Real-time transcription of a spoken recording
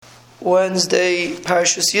Wednesday,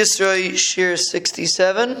 Parashas Yisro, Shir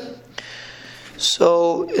 67.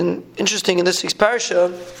 So, interesting in this week's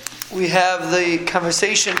parasha, we have the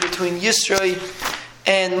conversation between Yisro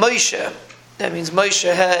and Moshe. That means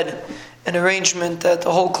Moshe had an arrangement that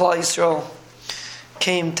the whole Klal Yisrael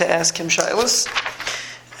came to ask him shilas,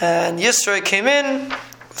 and Yisro came in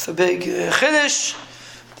with a big chiddush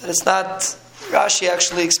that it's not. Rashi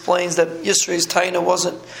actually explains that Yisro's taina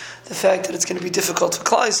wasn't the fact that it's going to be difficult for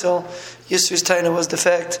Klal Yisrael. Yisro's taina was the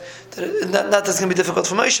fact that not that it's going to be difficult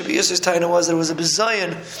for Moshe, but Yisro's taina was that it was a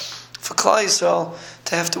bizayon for Klal Yisrael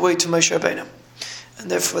to have to wait to Moshe Rabbeinu,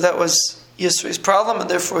 and therefore that was Yisro's problem, and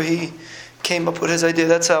therefore he came up with his idea.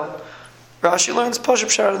 That's how Rashi learns. Pashup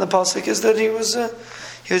Shara in the pasuk is that he was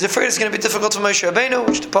afraid it's going to be difficult for Moshe Rabbeinu,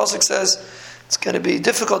 which the pasuk says it's going to be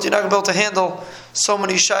difficult. You're not going to be able to handle so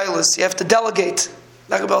many shilas. You have to delegate.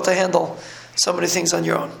 You're not going to be able to handle so many things on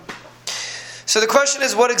your own. So the question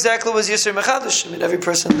is, what exactly was Yisro Mechadash? I mean, every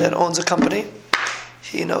person that owns a company,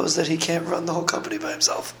 he knows that he can't run the whole company by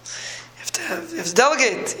himself. You have to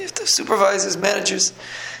delegate. You have to have supervisors, managers.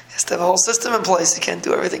 You have to have a whole system in place. You can't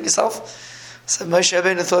do everything yourself. So Moshe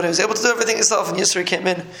Rabbeinu thought he was able to do everything himself, and Yisro came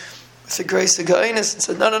in with the grace of Gainus and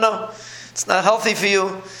said, no, it's not healthy for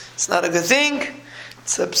you. It's not a good thing.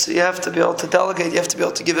 So you have to be able to delegate. You have to be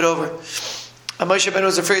able to give it over. And Moshe Rabbeinu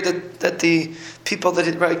was afraid that the people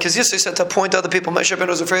that right, because Yisro said to appoint other people. Moshe Rabbeinu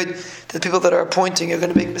was afraid that the people that are appointing are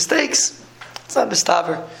going to make mistakes. It's not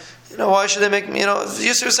mistaver. Why should they make?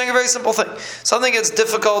 Yisro was saying a very simple thing. Something gets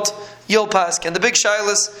difficult, you'll pass. And the big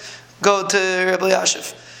shilas go to Rabbi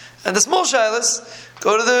Yashiv, and the small shilas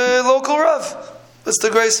go to the local Rav. What's the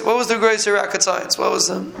grace? What was the grace of rocket science? What was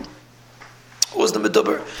the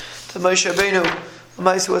meduber? The Moshe Rabbeinu, the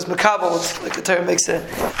Moshe was makabel, like the Torah makes an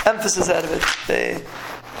emphasis out of it.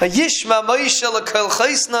 Vayishma Moshe lekol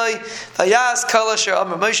chaisnai vayas kol asher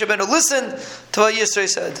amar. Moshe Rabbeinu listened to what Yisro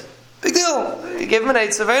said. Big deal. He gave him an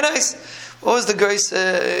eitzah. Very nice. What was the grace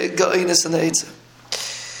ga'inus in the eitzah?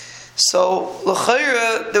 So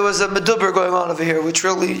l'chayra, there was a meduber going on over here, which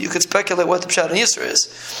really you could speculate what the pshat in Yisro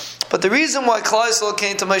is. But the reason why Klal Yisrael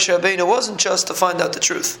came to Moshe Rabbeinu wasn't just to find out the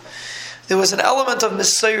truth. There was an element of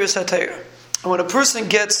Mesiris HaTorah. And when a person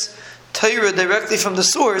gets Torah directly from the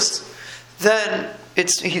source, then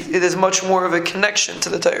it is much more of a connection to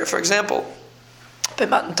the Torah. For example, by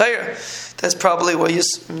Matan Torah, that's probably why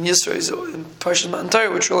Yisro is in Parshas Matan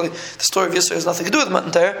Torah, which really, the story of Yisro has nothing to do with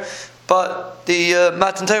Matan Torah, but the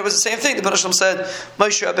Matan Torah was the same thing. The Bnei Shalom said,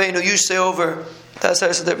 Moshe Rabbeinu, you say over the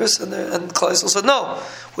Aseret Sedivus, and Klal Yisrael said, no,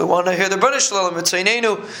 we want to hear the Bnei Shalom,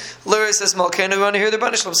 Mitzayneinu, Liris Es Malkeinu, we want to hear the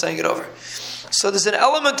Bnei Shalom saying it over. So there's an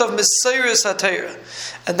element of Mesiris HaTorah,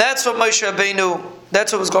 and that's what Moshe Rabbeinu,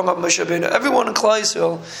 that's what was going on with Moshe Rabbeinu. Everyone in Klal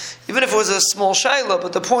Yisrael, even if it was a small shayla,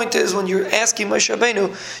 but the point is, when you're asking Moshe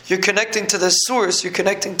Rabbeinu, you're connecting to the source, you're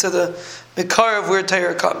connecting to the Mikar of where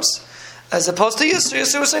Torah comes. As opposed to Yisro.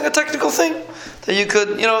 Yisro was saying a technical thing, that you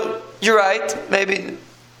could, you're right, maybe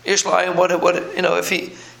Yishlayim, if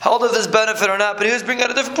he held of this benefit or not, but he was bringing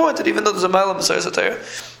out a different point, that even though there's a mile of Mesiris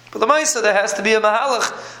HaTorah, but the Maisa, there has to be a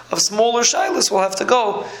mahalach of smaller shilas will have to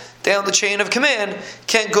go down the chain of command,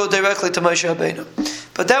 can't go directly to Moshe Rabbeinu.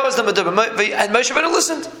 But that was the Meduber. And Moshe Rabbeinu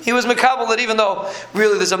listened. He was makabel that even though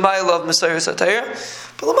really there's a mile of Mesiris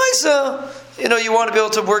HaTorah, but the Maisa, you want to be able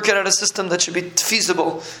to work it out a system that should be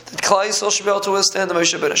feasible, that Klal Yisrael should be able to withstand, the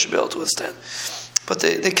Moshe Rabbeinu should be able to withstand. But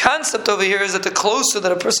the concept over here is that the closer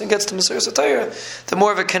that a person gets to Mesiris HaTorah, the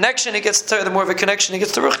more of a connection he gets to Torah, the more of a connection he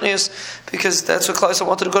gets to Ruchnius, because that's what Klal Yisrael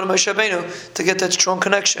wanted to go to Moshe Rabbeinu, to get that strong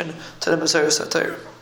connection to the Mesiris HaTorah.